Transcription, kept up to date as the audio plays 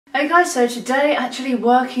Hey guys, so today actually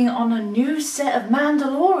working on a new set of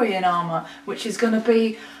Mandalorian armour, which is going to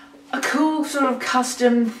be a cool sort of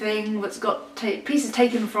custom thing that's got pieces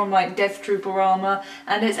taken from like Death Trooper armour,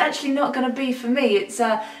 and it's actually not going to be for me, it's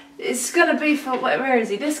going to be for, where is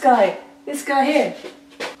he? This guy here.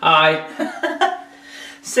 Hi.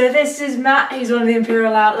 So this is Matt, he's one of the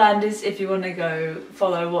Imperial Outlanders. If you want to go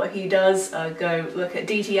follow what he does, go look at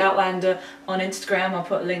DT Outlander on Instagram. I'll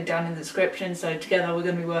put a link down in the description. So together we're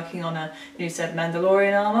going to be working on a new set of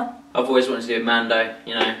Mandalorian armour. I've always wanted to do a Mando,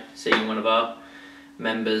 you know, seeing one of our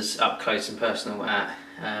members up close and personal at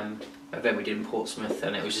an event we did in Portsmouth,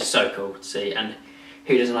 and it was just so cool to see. And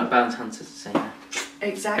who doesn't like bounty hunters, so yeah.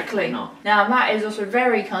 Exactly. Now Matt is also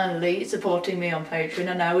very kindly supporting me on Patreon.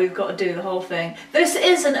 I know we've got to do the whole thing. This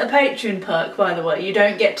isn't a Patreon perk, by the way. You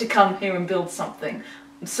don't get to come here and build something.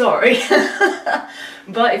 I'm sorry.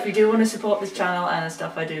 But if you do want to support this channel and the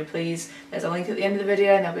stuff I do, please, there's a link at the end of the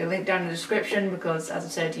video and there'll be a link down in the description, because as I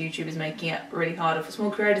said, YouTube is making it really harder for small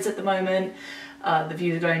creators at the moment. The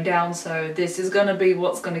views are going down, so this is going to be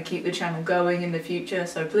what's going to keep the channel going in the future.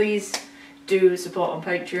 So please do support on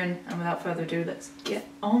Patreon, and without further ado, let's get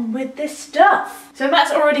on with this stuff. So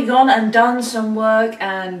Matt's already gone and done some work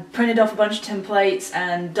and printed off a bunch of templates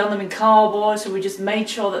and done them in cardboard, so we just made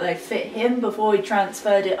sure that they fit him before we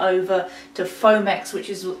transferred it over to Foamex, which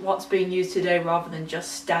is what's being used today rather than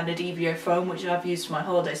just standard EVO foam, which I've used for my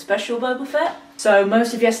holiday special Boba Fett. So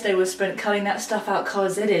most of yesterday was spent cutting that stuff out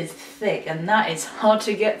because it is thick and that is hard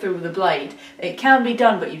to get through with a blade. It can be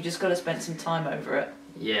done, but you've just got to spend some time over it.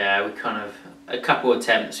 Yeah, we kind of, a couple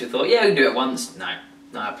attempts, we thought, yeah, we can do it once. No,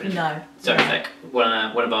 not happening. No. So thick. One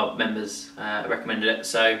of our members recommended it,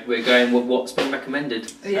 so we're going with what's been recommended.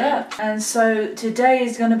 So. Yeah, and so today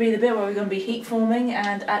is going to be the bit where we're going to be heat forming,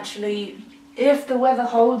 and actually, if the weather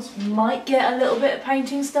holds, might get a little bit of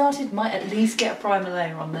painting started, might at least get a primer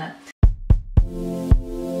layer on there.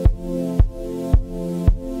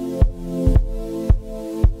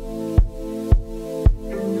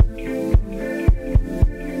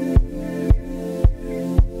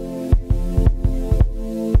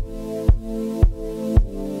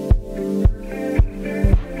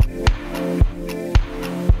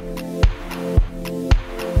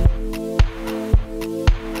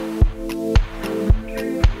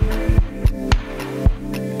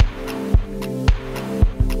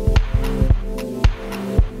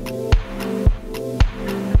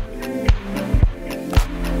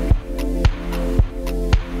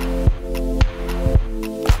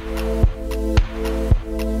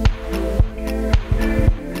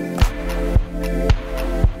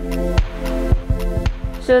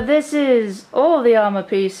 So this is all the armour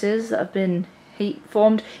pieces that have been heat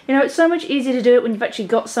formed. You know, it's so much easier to do it when you've actually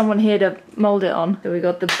got someone here to mould it on. So we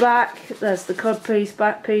got the back, there's the cod piece,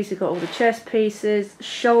 back piece, we've got all the chest pieces,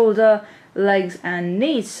 shoulder, legs and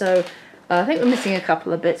knees. So I think we're missing a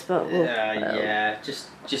couple of bits, but we'll... yeah,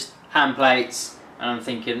 just hand plates, and I'm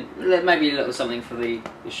thinking maybe a little something for the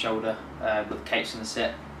shoulder with the capes and the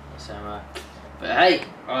sit. So, but hey,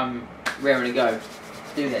 I'm raring to go.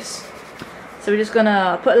 Let's do this. So we're just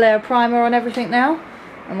gonna put a layer of primer on everything now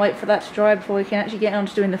and wait for that to dry before we can actually get on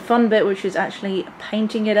to doing the fun bit, which is actually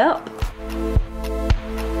painting it up.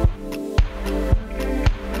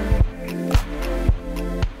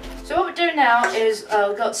 So what we're doing now is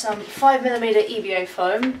we've got some 5mm EVO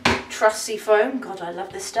foam, trusty foam, god I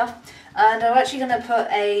love this stuff, and I'm actually going to put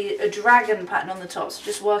a dragon pattern on the top, so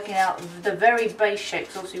just working out the very base shape,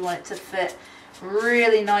 because obviously we want it to fit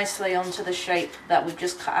really nicely onto the shape that we've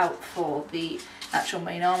just cut out for the actual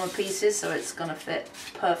main armour pieces, so it's going to fit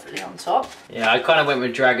perfectly on top. Yeah, I kind of went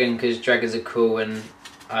with dragon because dragons are cool, and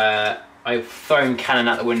I've thrown cannon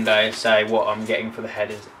out the window, so what I'm getting for the head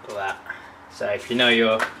is that. So if you know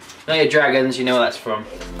your dragons, you know where that's from.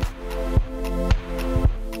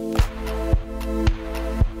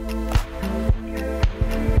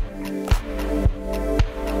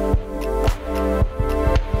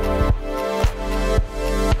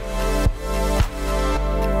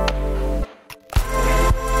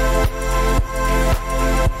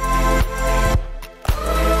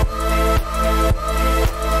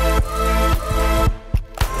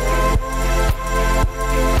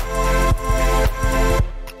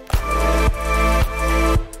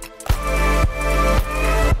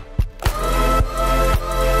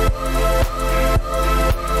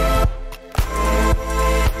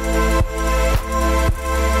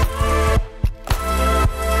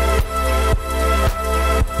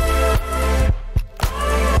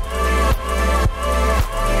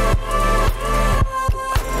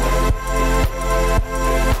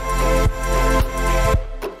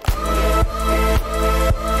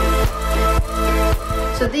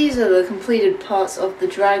 these are the completed parts of the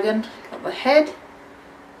dragon. Got the head,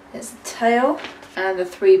 there's the tail, and the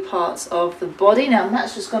 3 parts of the body. Now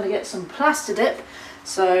Matt's just going to get some plaster dip.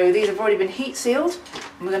 So these have already been heat sealed.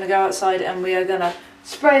 And we're going to go outside and we are going to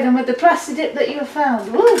spray them with the plaster dip that you have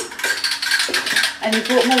found. Woo! And you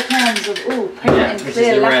bought more cans of paint in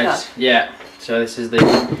clear lacquer. Red. Yeah, so this is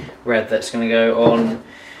the red that's going to go on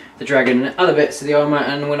the dragon, other bits of the armour,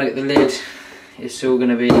 and when I get the lid, it's all going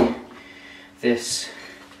to be this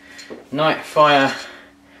Nightfire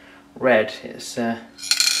red. It's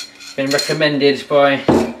been recommended by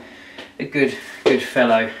a good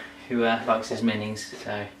fellow who likes his minis.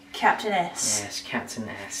 So Captain S. Yes, Captain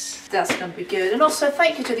S. That's going to be good. And also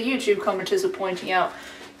thank you to the YouTube commenters for pointing out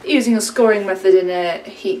using a scoring method in a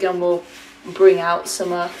heat gun will bring out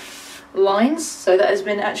some lines. So that has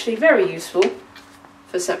been actually very useful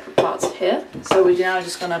for separate parts here. So we're now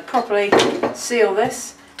just going to properly seal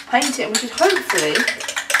this, paint it, and we should hopefully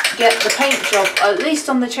get the paint job, at least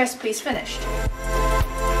on the chest piece, finished.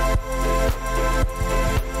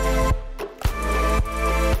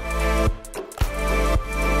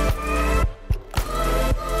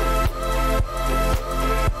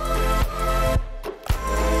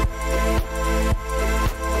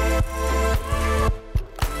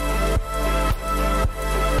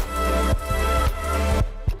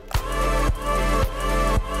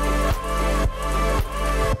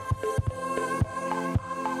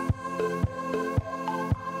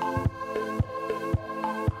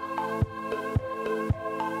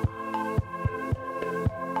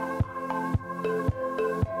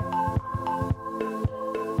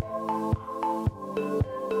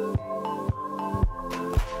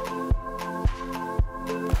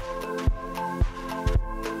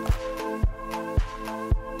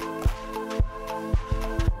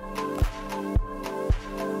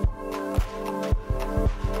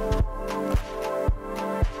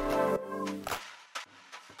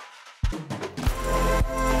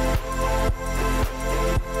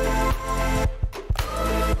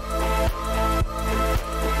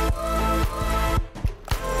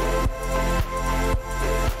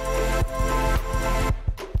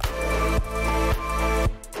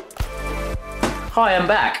 Hi, I'm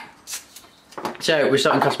back. So we're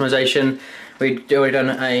starting customization. We've already done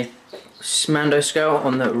a Mando scale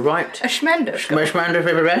on the right. A Schmando scale?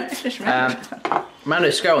 Mando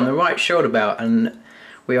scale on the right shoulder belt, and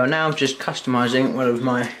we are now just customizing one of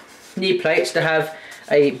my knee plates to have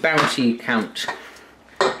a bounty count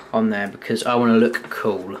on there because I want to look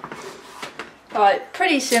cool. Right,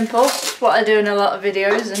 pretty simple. It's what I do in a lot of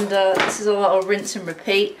videos, and this is a lot of rinse and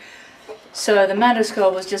repeat. So the Mando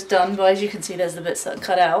skull was just done, but as you can see there's the bits that are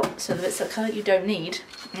cut out, so the bits that are cut out you don't need.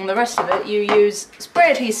 And the rest of it you use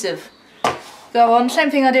spray adhesive. Go on, same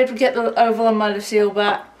thing I did, get the oval on my Lucille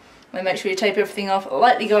back, and make sure you tape everything off,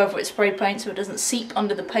 lightly go over with spray paint so it doesn't seep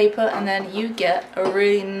under the paper, and then you get a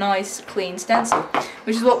really nice clean stencil.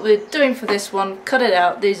 Which is what we're doing for this one. Cut it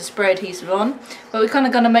out, these are spray adhesive on, but we're kind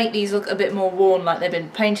of going to make these look a bit more worn, like they've been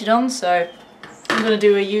painted on, so I'm going to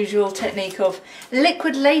do a usual technique of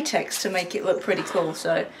liquid latex to make it look pretty cool,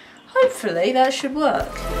 so hopefully that should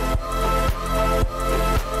work.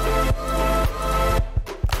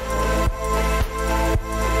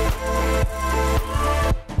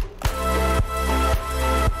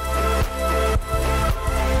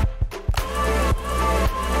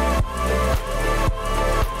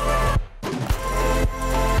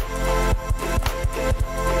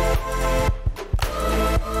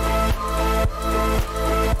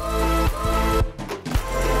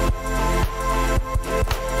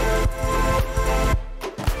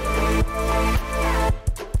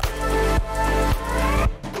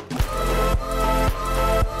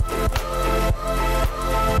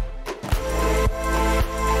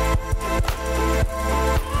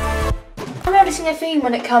 A theme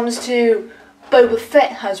when it comes to Boba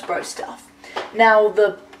Fett Hasbro stuff. Now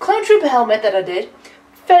the Clone Trooper helmet that I did,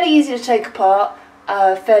 fairly easy to take apart,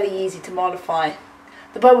 fairly easy to modify.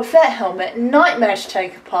 The Boba Fett helmet, nightmare to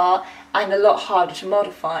take apart and a lot harder to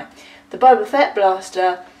modify. The Boba Fett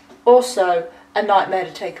blaster, also a nightmare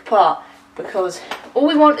to take apart because all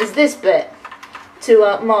we want is this bit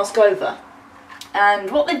to mask over. And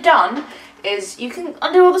what they've done is you can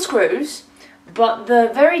undo all the screws, but the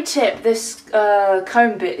very tip, this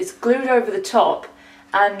cone bit, is glued over the top,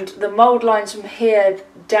 and the mould lines from here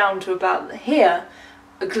down to about here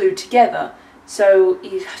are glued together. So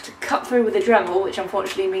you have to cut through with a Dremel, which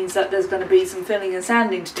unfortunately means that there's going to be some filling and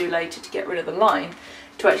sanding to do later to get rid of the line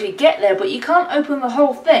to actually get there. But you can't open the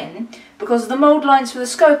whole thing because the mould lines for the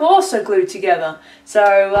scope are also glued together.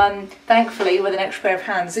 So thankfully, with an extra pair of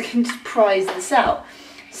hands, I can just prise this out.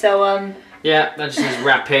 So Yeah, that just needs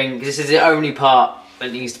wrapping. This is the only part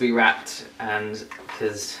that needs to be wrapped, and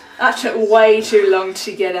because that took way too long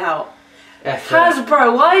to get out. Effort.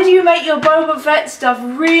 Hasbro, why do you make your Boba Fett stuff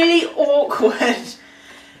really awkward?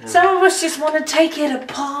 Some of us just want to take it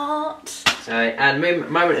apart. So, and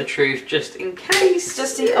moment of truth, just in case.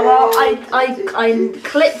 Well, I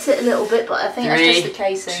clipped it a little bit, but I think that's just the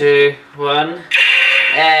casing. 3, 2, 1.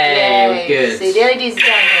 Hey, we're good. See, the LED's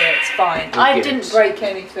down here, it's fine. I good. didn't break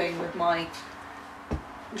anything with my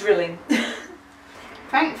drilling.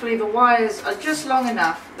 Thankfully, the wires are just long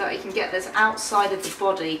enough that you can get this outside of the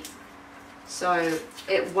body, so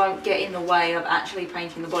it won't get in the way of actually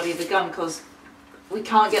painting the body of the gun, because we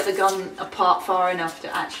can't get the gun apart far enough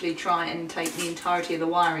to actually try and take the entirety of the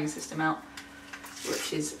wiring system out,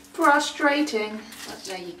 which is frustrating, but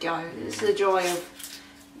there you go. It's the joy of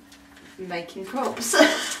making props.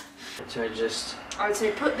 So just... I would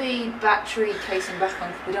say put the battery casing back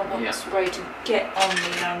on, because we don't want the spray to get on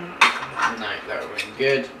the... No, that would be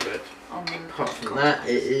good, but apart from that,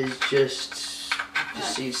 it is just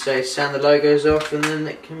you say sand the logos off and then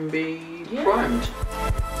it can be primed.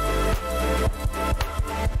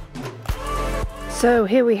 So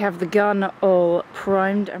here we have the gun all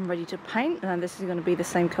primed and ready to paint, and this is going to be the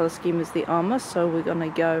same colour scheme as the armour, so we're going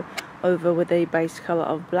to go over with a base colour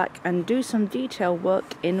of black and do some detail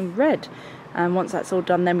work in red, and once that's all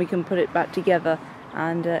done then we can put it back together,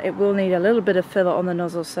 and it will need a little bit of filler on the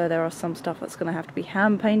nozzle, so there are some stuff that's going to have to be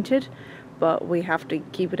hand painted, but we have to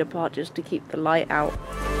keep it apart just to keep the light out.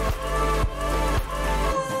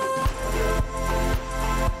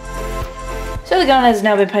 So the gun has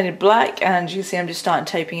now been painted black, and you can see I'm just starting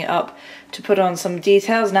taping it up to put on some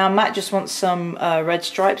details. Now Matt just wants some red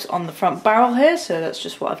stripes on the front barrel here, so that's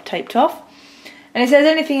just what I've taped off. And if there's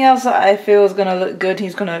anything else that I feel is going to look good,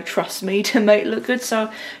 he's going to trust me to make it look good. So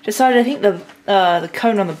I decided I think the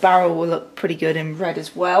cone on the barrel will look pretty good in red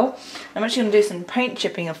as well. I'm actually going to do some paint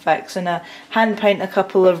chipping effects and hand paint a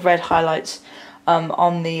couple of red highlights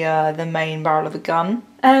on the main barrel of the gun.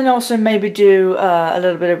 And also maybe do a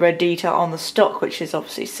little bit of red detail on the stock, which is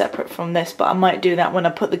obviously separate from this, but I might do that when I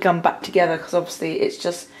put the gun back together, because obviously it's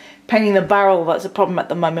just painting the barrel that's a problem at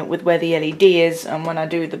the moment with where the LED is, and when I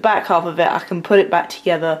do the back half of it I can put it back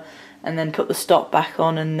together and then put the stock back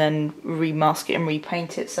on and then remask it and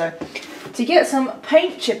repaint it. So to get some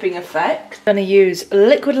paint chipping effect, I'm going to use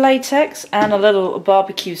liquid latex and a little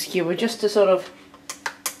barbecue skewer just to sort of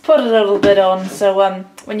put a little bit on, so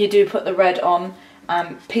when you do put the red on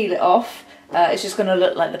and peel it off, it's just going to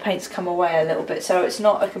look like the paint's come away a little bit, so it's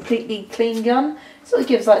not a completely clean gun. So it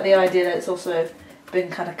gives like the idea that it's also been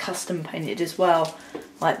kind of custom painted as well,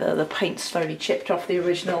 like the paint slowly chipped off the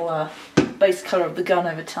original base colour of the gun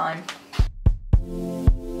over time.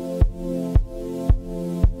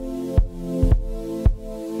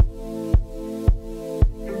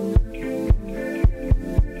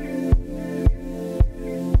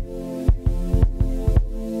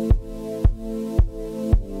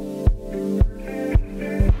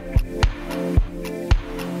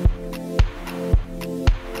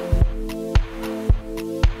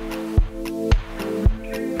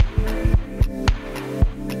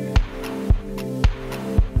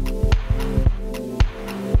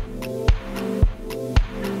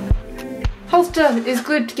 Holster is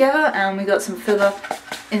glued together, and we got some filler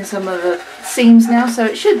in some of the seams now, so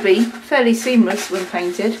it should be fairly seamless when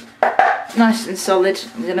painted. Nice and solid.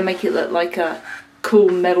 I'm going to make it look like a cool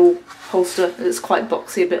metal holster that's quite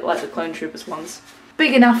boxy, a bit like the Clone Troopers ones.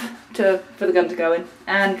 Big enough for the gun to go in.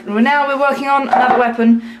 And now we're working on another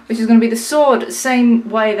weapon, which is going to be the sword, same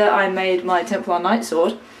way that I made my Templar Knight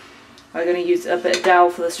sword. I'm going to use a bit of dowel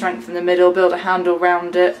for the strength in the middle, build a handle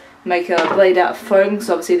around it, make a blade out of foam, because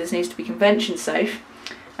obviously this needs to be convention safe.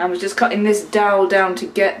 And I was just cutting this dowel down to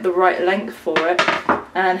get the right length for it,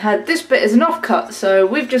 and had this bit as an offcut, so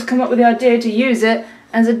we've just come up with the idea to use it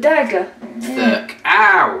as a dagger. Look,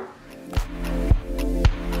 ow!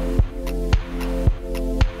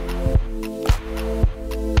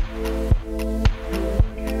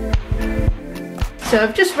 So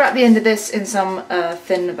I've just wrapped the end of this in some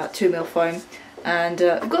thin, about 2mm foam, and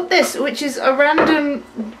I've got this, which is a random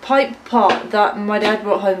pipe part that my dad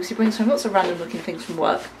brought home, because he brings home lots of random looking things from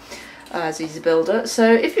work as he's a builder.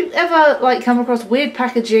 So if you ever come across weird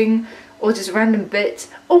packaging or just random bits,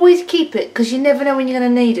 always keep it, because you never know when you're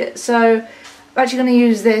going to need it. So I'm actually going to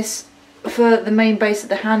use this for the main base of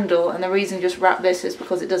the handle, and the reason I just wrap this is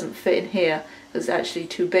because it doesn't fit in here. It's actually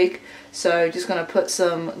too big. So just going to put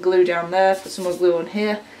some glue down there, put some more glue on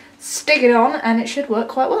here, stick it on, and it should work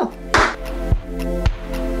quite well.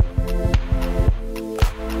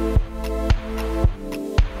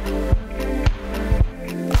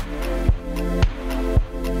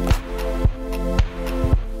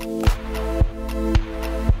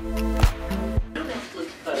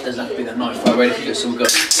 ready to get some good.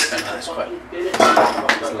 That's quite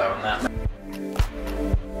low on that.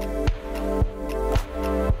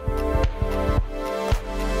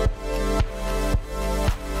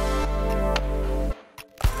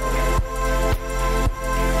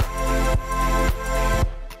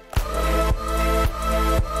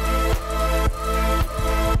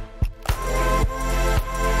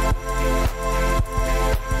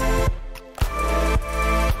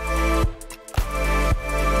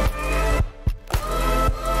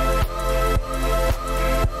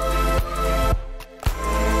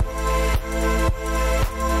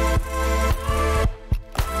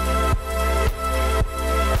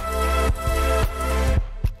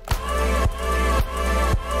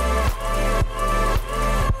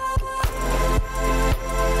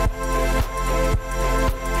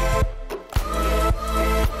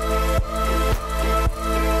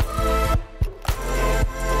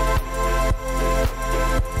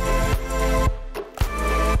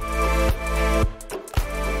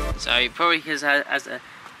 So probably because as a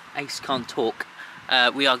Ace can't talk,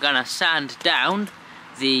 we are gonna sand down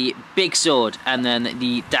the big sword and then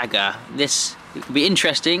the dagger. This will be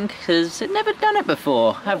interesting because I've never done it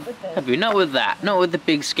before. Have you? Not with that. Not with the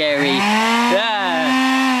big scary.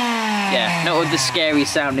 Yeah, not with the scary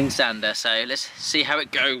sounding sander. So let's see how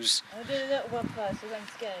it goes. I'll do the little one first because I'm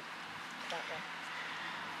scared. That one.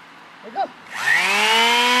 Here we go.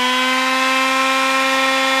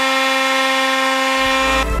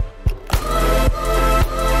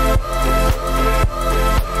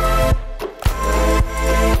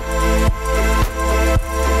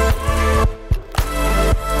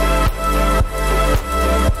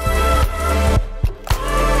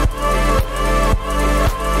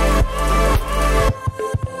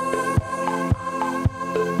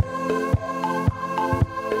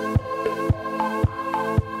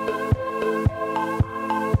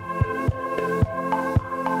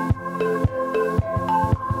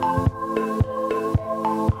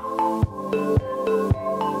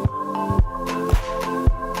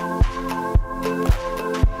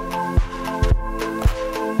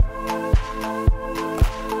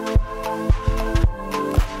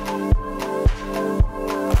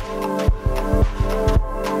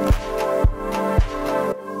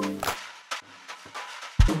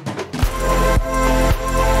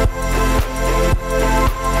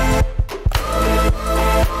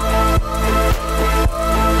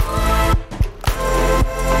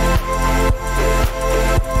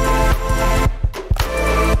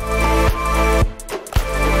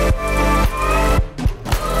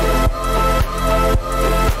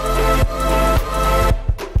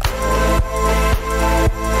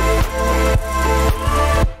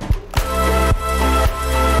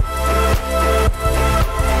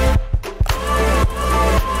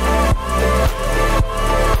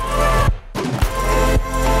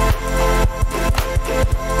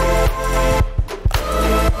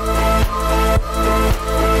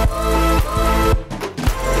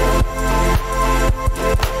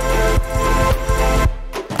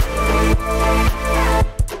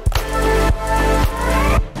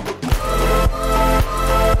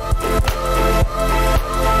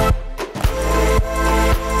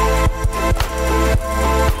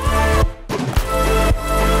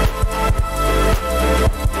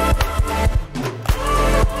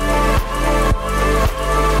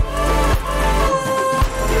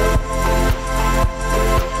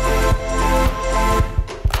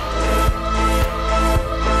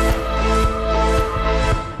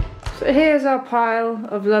 Here's our pile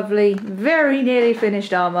of lovely, very nearly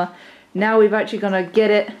finished armour. Now we've actually got to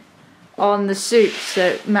get it on the suit,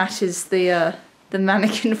 so Matt is the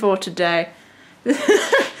mannequin for today. So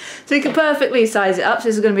we can perfectly size it up, so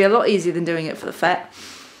this is going to be a lot easier than doing it for the Fett.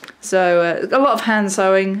 So a lot of hand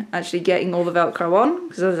sewing, actually getting all the Velcro on,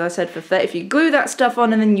 because as I said for Fett, if you glue that stuff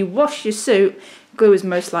on and then you wash your suit, glue is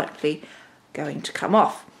most likely going to come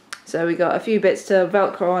off. So we got a few bits to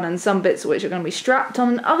Velcro on and some bits which are going to be strapped on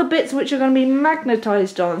and other bits which are going to be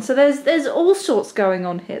magnetised on. So there's all sorts going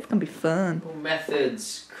on here. It's going to be fun. All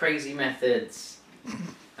methods, crazy methods.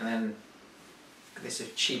 And then this is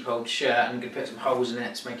a cheap old shirt. I'm going to put some holes in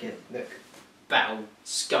it to make it look battle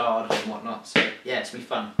scarred and whatnot. So yeah, it's going to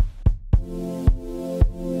be fun.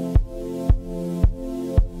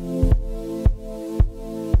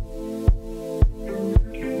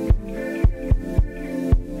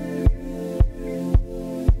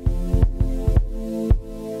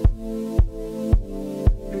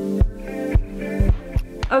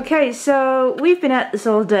 Okay, so we've been at this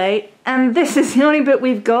all day, and this is the only bit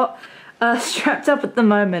we've got strapped up at the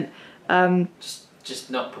moment.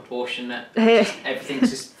 just not proportionate. Everything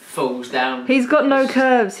just falls down. He's got no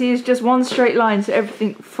curves. He's just one straight line, so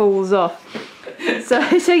everything falls off. So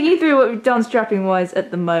take you through what we've done strapping wise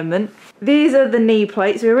at the moment. These are the knee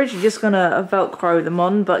plates. We were originally just going to Velcro them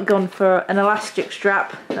on, but gone for an elastic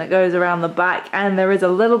strap that goes around the back, and there is a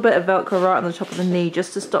little bit of Velcro right on the top of the knee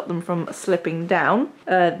just to stop them from slipping down.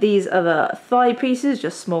 These are the thigh pieces,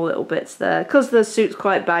 just small little bits there. Because the suit's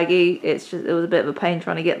quite baggy, it was a bit of a pain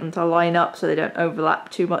trying to get them to line up so they don't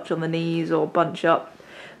overlap too much on the knees or bunch up.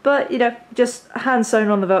 But, you know, just hand sewn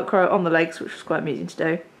on the Velcro on the legs, which was quite amusing to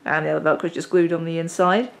do. And the other Velcro is just glued on the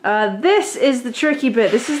inside. This is the tricky bit.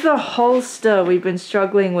 This is the holster we've been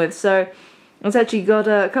struggling with. So it's actually got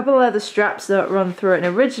a couple of other straps that run through it.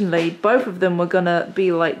 And originally, both of them were going to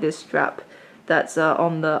be like this strap that's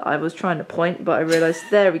on the... I was trying to point, but I realised,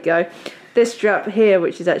 there we go. This strap here,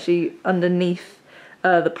 which is actually underneath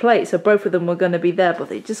the plate. So both of them were going to be there, but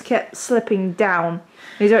they just kept slipping down.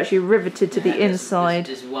 These are actually riveted to the inside.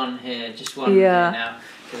 There's one here, just one here now.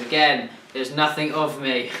 Because again, there's nothing of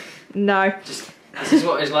me. No. This is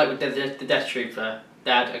what it's like with the Death Trooper.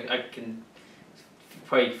 Dad, I can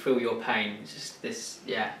probably feel your pain. It's just this,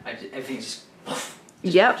 everything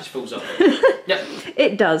just falls off. Yep.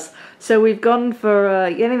 It does. So we've gone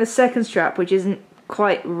for getting the second strap, which isn't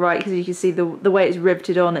quite right, because you can see the way it's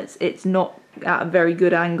riveted on, it's not at a very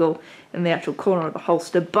good angle in the actual corner of the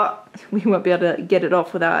holster, but we won't be able to get it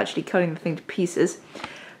off without actually cutting the thing to pieces.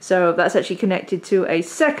 So that's actually connected to a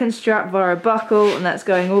second strap via a buckle, and that's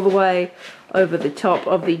going all the way over the top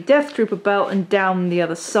of the Death Trooper belt and down the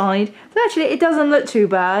other side. So actually it doesn't look too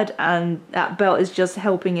bad, and that belt is just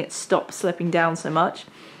helping it stop slipping down so much.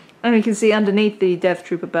 And you can see underneath the Death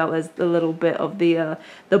Trooper belt there's a little bit of the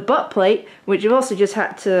butt plate, which I've also just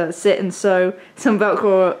had to sit and sew some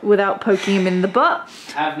Velcro without poking him in the butt.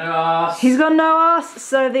 Have no arse. He's got no arse,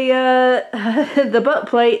 so the the butt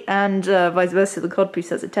plate and vice versa, the codpiece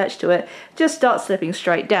that's attached to it, just starts slipping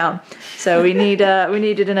straight down. So we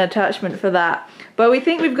needed an attachment for that. But we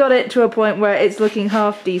think we've got it to a point where it's looking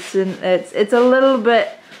half decent. It's a little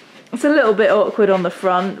bit awkward on the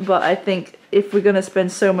front, but I think if we're going to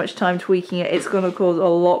spend so much time tweaking it, it's going to cause a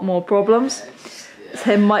lot more problems.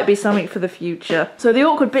 So it might be something for the future. So the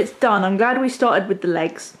awkward bit's done. I'm glad we started with the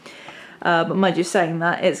legs. But mind you saying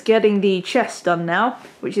that, it's getting the chest done now,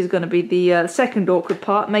 which is going to be the second awkward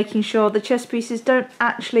part, making sure the chest pieces don't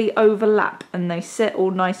actually overlap and they sit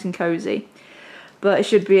all nice and cozy. But it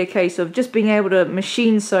should be a case of just being able to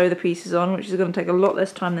machine sew the pieces on, which is going to take a lot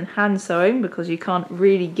less time than hand sewing because you can't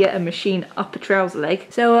really get a machine up a trouser leg.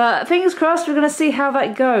 So fingers crossed, we're going to see how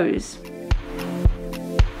that goes.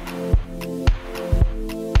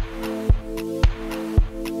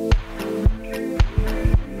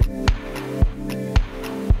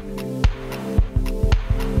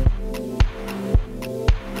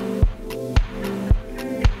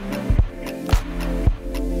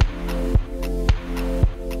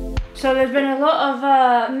 So there's been a lot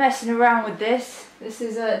of messing around with this. This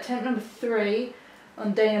is attempt number 3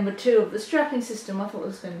 on day number 2 of the strapping system. I thought it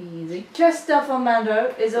was going to be easy. Chest stuff on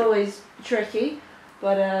Mando is always tricky,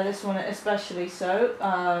 but this one especially so.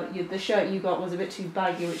 The shirt you got was a bit too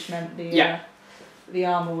baggy, which meant the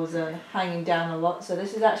armour was hanging down a lot. So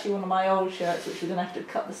this is actually one of my old shirts, which we're going to have to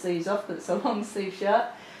cut the sleeves off because it's a long sleeve shirt.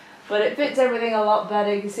 But it fits everything a lot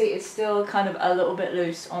better. You can see it's still kind of a little bit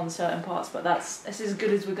loose on certain parts, but that's as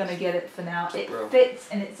good as we're going to get it for now. It fits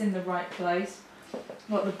and it's in the right place.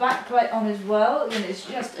 Got the back plate on as well, and it's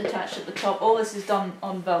just attached at the top. All this is done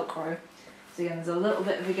on Velcro. So again, there's a little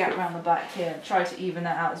bit of a gap around the back here. Try to even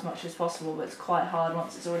that out as much as possible, but it's quite hard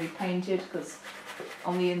once it's already painted, because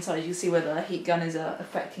on the inside you can see where the heat gun is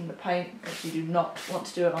affecting the paint, which you do not want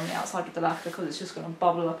to do it on the outside of the lacquer because it's just going to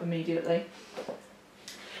bubble up immediately.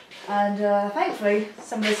 And thankfully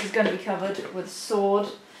some of this is going to be covered with sword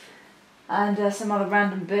and some other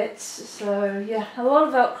random bits. So yeah, a lot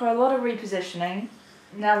of Velcro, a lot of repositioning.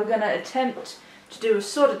 Now we're going to attempt to do a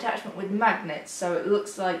sword attachment with magnets, so it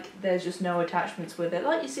looks like there's just no attachments with it,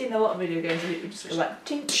 like you see in a lot of video games. We just go like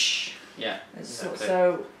tink. Yeah. Exactly.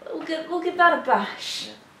 So we'll give that a bash.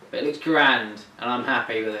 Yeah. But it looks grand, and I'm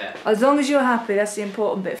happy with it. As long as you're happy, that's the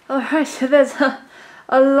important bit. Alright, so there's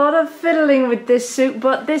a lot of fiddling with this suit,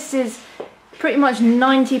 but this is pretty much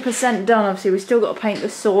 90% done. Obviously, we've still got to paint the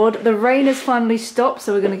sword. The rain has finally stopped,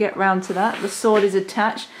 so we're going to get round to that. The sword is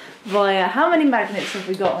attached via... How many magnets have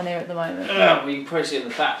we got on here at the moment? Well, you can probably see in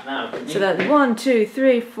the back now, couldn't you? So that's 1, 2,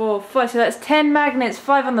 3, 4, 5. So that's 10 magnets,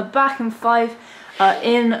 5 on the back and 5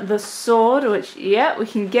 in the sword, which, yeah, we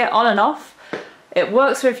can get on and off. It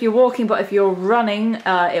works for if you're walking, but if you're running,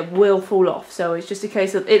 it will fall off. So it's just a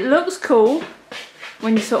case of... It looks cool.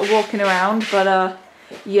 when you're sort of walking around, but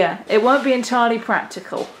yeah, it won't be entirely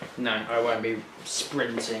practical. No, I won't be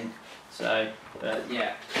sprinting. So, but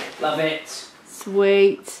yeah, love it.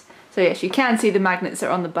 Sweet. So yes, you can see the magnets that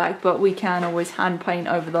are on the back, but we can always hand paint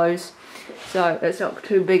over those. So it's not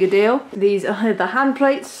too big a deal. These are the hand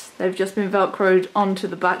plates. They've just been velcroed onto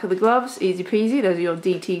the back of the gloves. Easy peasy. Those are your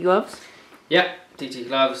DT gloves. Yep, DT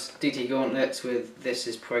gloves, DT gauntlets. With this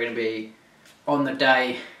is probably going to be on the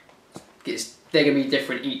day. They're going to be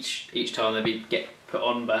different each time they get put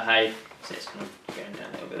on. But hey, so it's kind of going down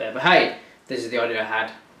a little bit there. But hey, this is the idea I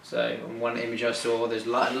had. So on one image I saw, there's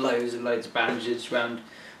loads of bandages around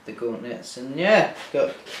the gauntlets, and yeah,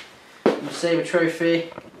 got my saber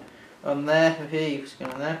trophy on there. What's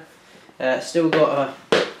going on there? Still got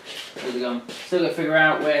to figure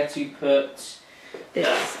out where to put.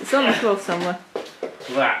 It's on the floor somewhere.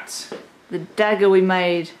 That. The dagger we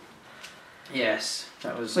made. Yes,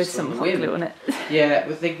 that was with some hot glue on it. Yeah,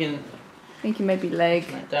 we're thinking maybe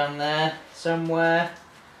leg. Down there somewhere.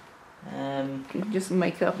 You can just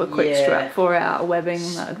make up a quick strap for it out of webbing,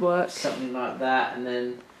 that'd work. Something like that, and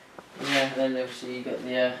then then obviously you got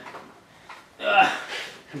the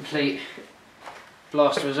complete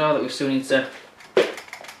blaster as well that we still need to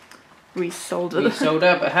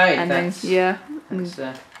resolder. But hey, and then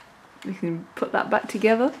we can put that back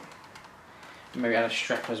together. Maybe add a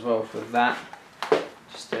strap as well for that,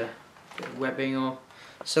 just a bit of webbing or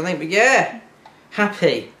something. But yeah,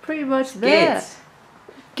 happy. Pretty much there.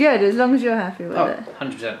 Good, as long as you're happy with it.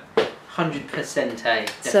 100%. 100%, hey.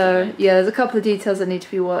 So, yeah, there's a couple of details that need to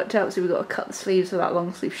be worked out. So we've got to cut the sleeves of that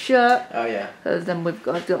long sleeve shirt. Oh, yeah. Because then I've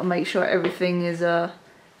got to make sure everything is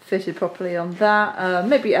fitted properly on that.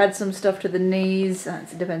 Maybe add some stuff to the knees.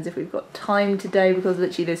 It depends if we've got time today, because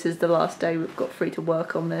literally this is the last day we've got free to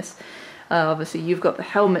work on this. Obviously you've got the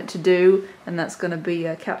helmet to do, and that's going to be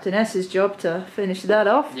Captain S's job to finish that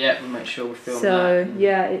off. Yeah, we'll make sure we film that. So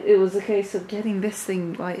yeah, it was a case of getting this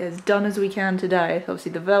thing like as done as we can today.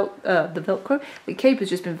 Obviously the Velcro, the cape has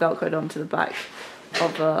just been Velcroed onto the back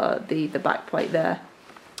of the back plate there.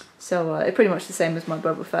 So it's pretty much the same as my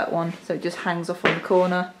Boba Fett one. So it just hangs off on the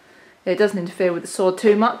corner. It doesn't interfere with the sword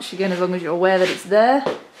too much. Again, as long as you're aware that it's there,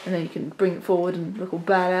 and then you can bring it forward and look all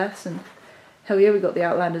badass. And hell yeah, we got the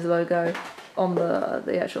Outlanders logo on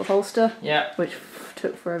the actual holster. Yeah. Which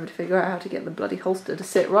took forever to figure out how to get the bloody holster to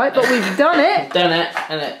sit right, but we've done it. We've done it,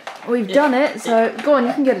 and we've done it. So go on,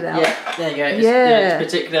 you can get it out. Yeah, there you go.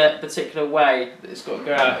 It's, it's particular way that it's got to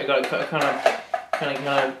go out. You've got to kind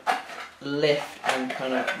of lift and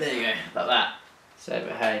kind of, there you go, like that. So,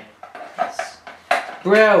 but hey, it's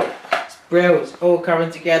brill. It's all coming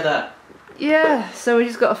together. Yeah, so we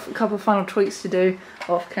just got a couple of final tweaks to do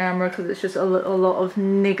off camera, because it's just a lot of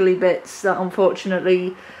niggly bits that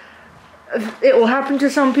unfortunately it will happen to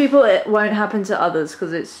some people, it won't happen to others,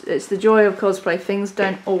 because it's the joy of cosplay. Things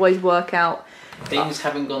don't always work out. Things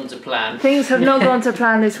haven't gone to plan. Things have not gone to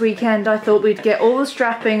plan this weekend. I thought we'd get all the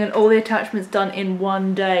strapping and all the attachments done in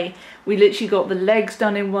one day. We literally got the legs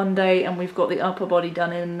done in one day, and we've got the upper body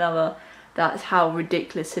done in another. That's how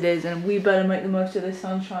ridiculous it is, and we better make the most of this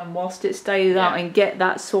sunshine whilst it stays out and get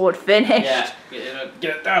that sword finished. Yeah,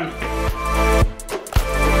 get it done.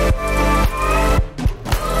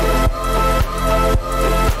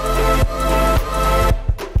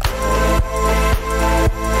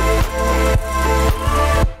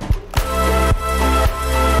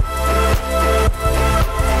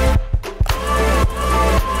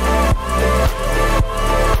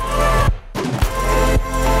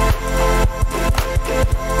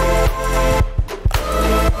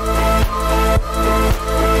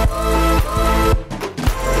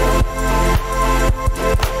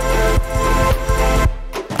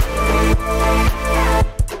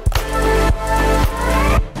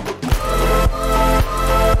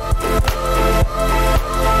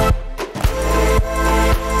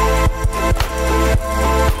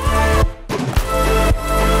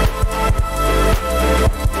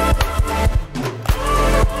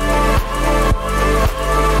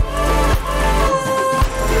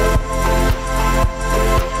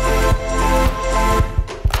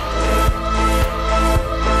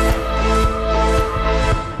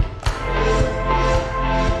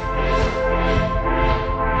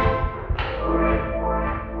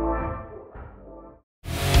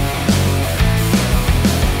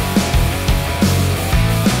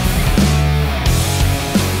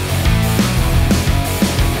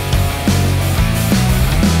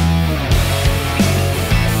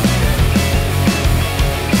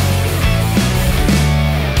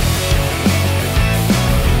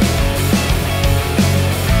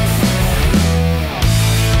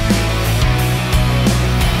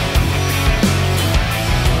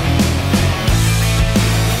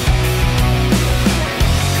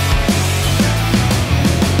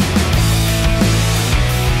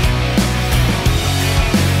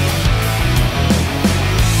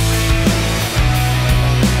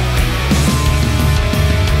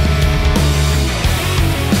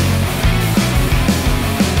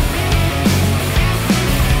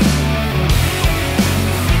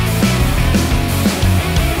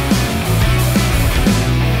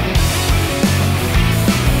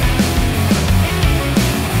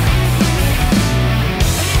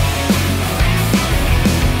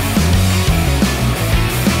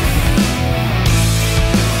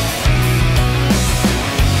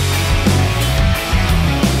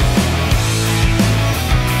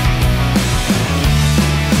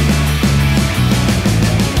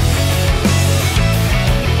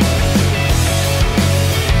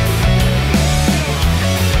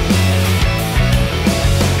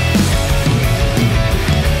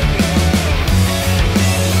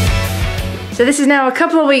 So this is now a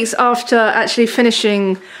couple of weeks after actually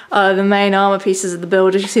finishing the main armour pieces of the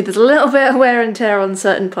build. As you see, there's a little bit of wear and tear on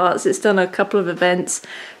certain parts. It's done a couple of events,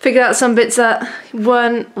 figured out some bits that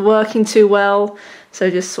weren't working too well,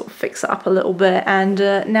 so just sort of fix it up a little bit. And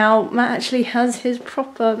now Matt actually has his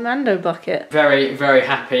proper Mando bucket. Very, very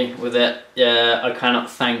happy with it. Yeah, I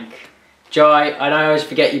cannot thank Jai. I always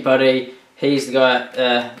forget you, buddy. He's the guy,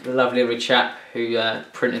 the lovely little chap who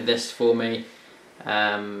printed this for me.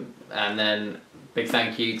 And then big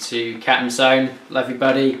thank you to Captain Zone, love you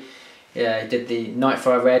buddy. Yeah, he did the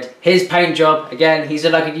Nightfire Red. His paint job, again, he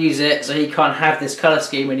said I could use it, so he can't have this colour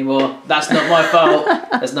scheme anymore. That's not my fault.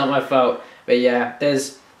 That's not my fault. But yeah,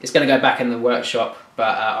 it's going to go back in the workshop,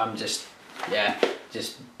 but I'm just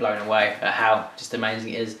blown away at how just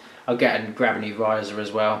amazing it is. I'll get and grab a new riser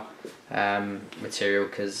as well, material,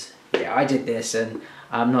 because yeah, I did this and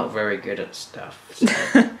I'm not very good at stuff.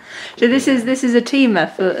 So this is a team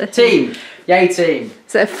effort. Team, yay team.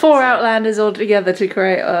 So 4 Outlanders all together to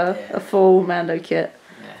create a full Mando kit.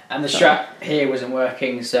 Yeah. And the strap here wasn't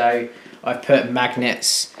working, so I put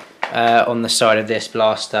magnets on the side of this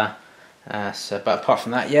blaster. But apart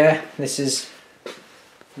from that, yeah, this is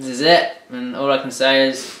it. And all I can say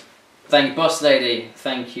is thank you, Boss Lady.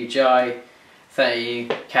 Thank you, Jai. Thank you,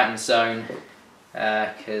 Captain Zone.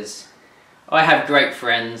 Because I have great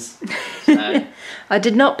friends. So. I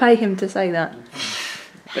did not pay him to say that.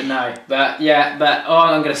 But all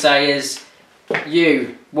I'm going to say is,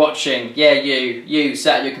 you watching, yeah, you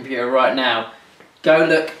sat at your computer right now, go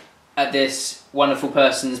look at this wonderful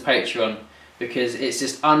person's Patreon, because it's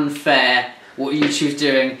just unfair what YouTube's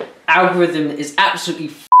doing. Algorithm is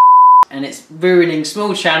absolutely and it's ruining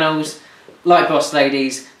small channels like Boss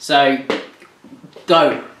Ladies. So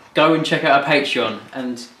go and check out our Patreon,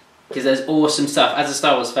 and because there's awesome stuff. As a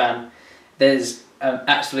Star Wars fan, there's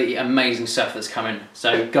absolutely amazing stuff that's coming.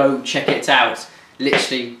 So go check it out.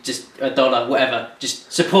 Literally just $1, whatever.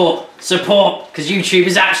 Just support, because YouTube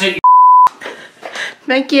is absolutely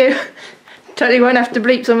Thank you. Totally won't have to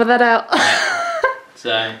bleep some of that out.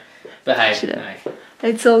 So, but hey,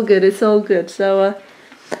 it's all good. It's all good. So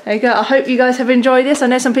there you go. I hope you guys have enjoyed this. I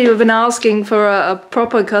know some people have been asking for a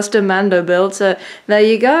proper custom Mando build, so there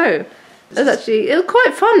you go. It was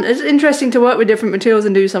quite fun. It's interesting to work with different materials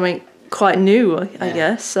and do something quite new, I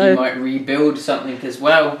guess. So you might rebuild something as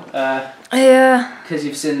well. Yeah. Because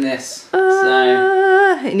you've seen this.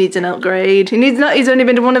 He needs an upgrade. He's only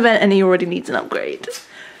been to one event and he already needs an upgrade.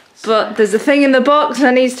 But there's a thing in the box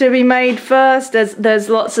that needs to be made first. There's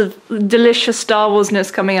lots of delicious Star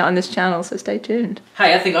Warsness coming out on this channel, so stay tuned.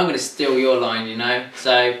 Hey, I think I'm going to steal your line, you know.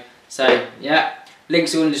 So yeah,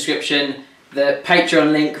 links all in the description. The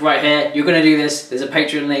Patreon link right here. You're going to do this. There's a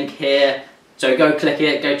Patreon link here. So go click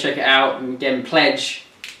it, go check it out, and again, pledge.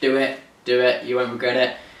 Do it. You won't regret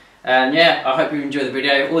it. And yeah, I hope you enjoyed the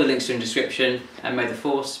video. All the links are in the description, and may the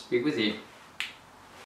Force be with you.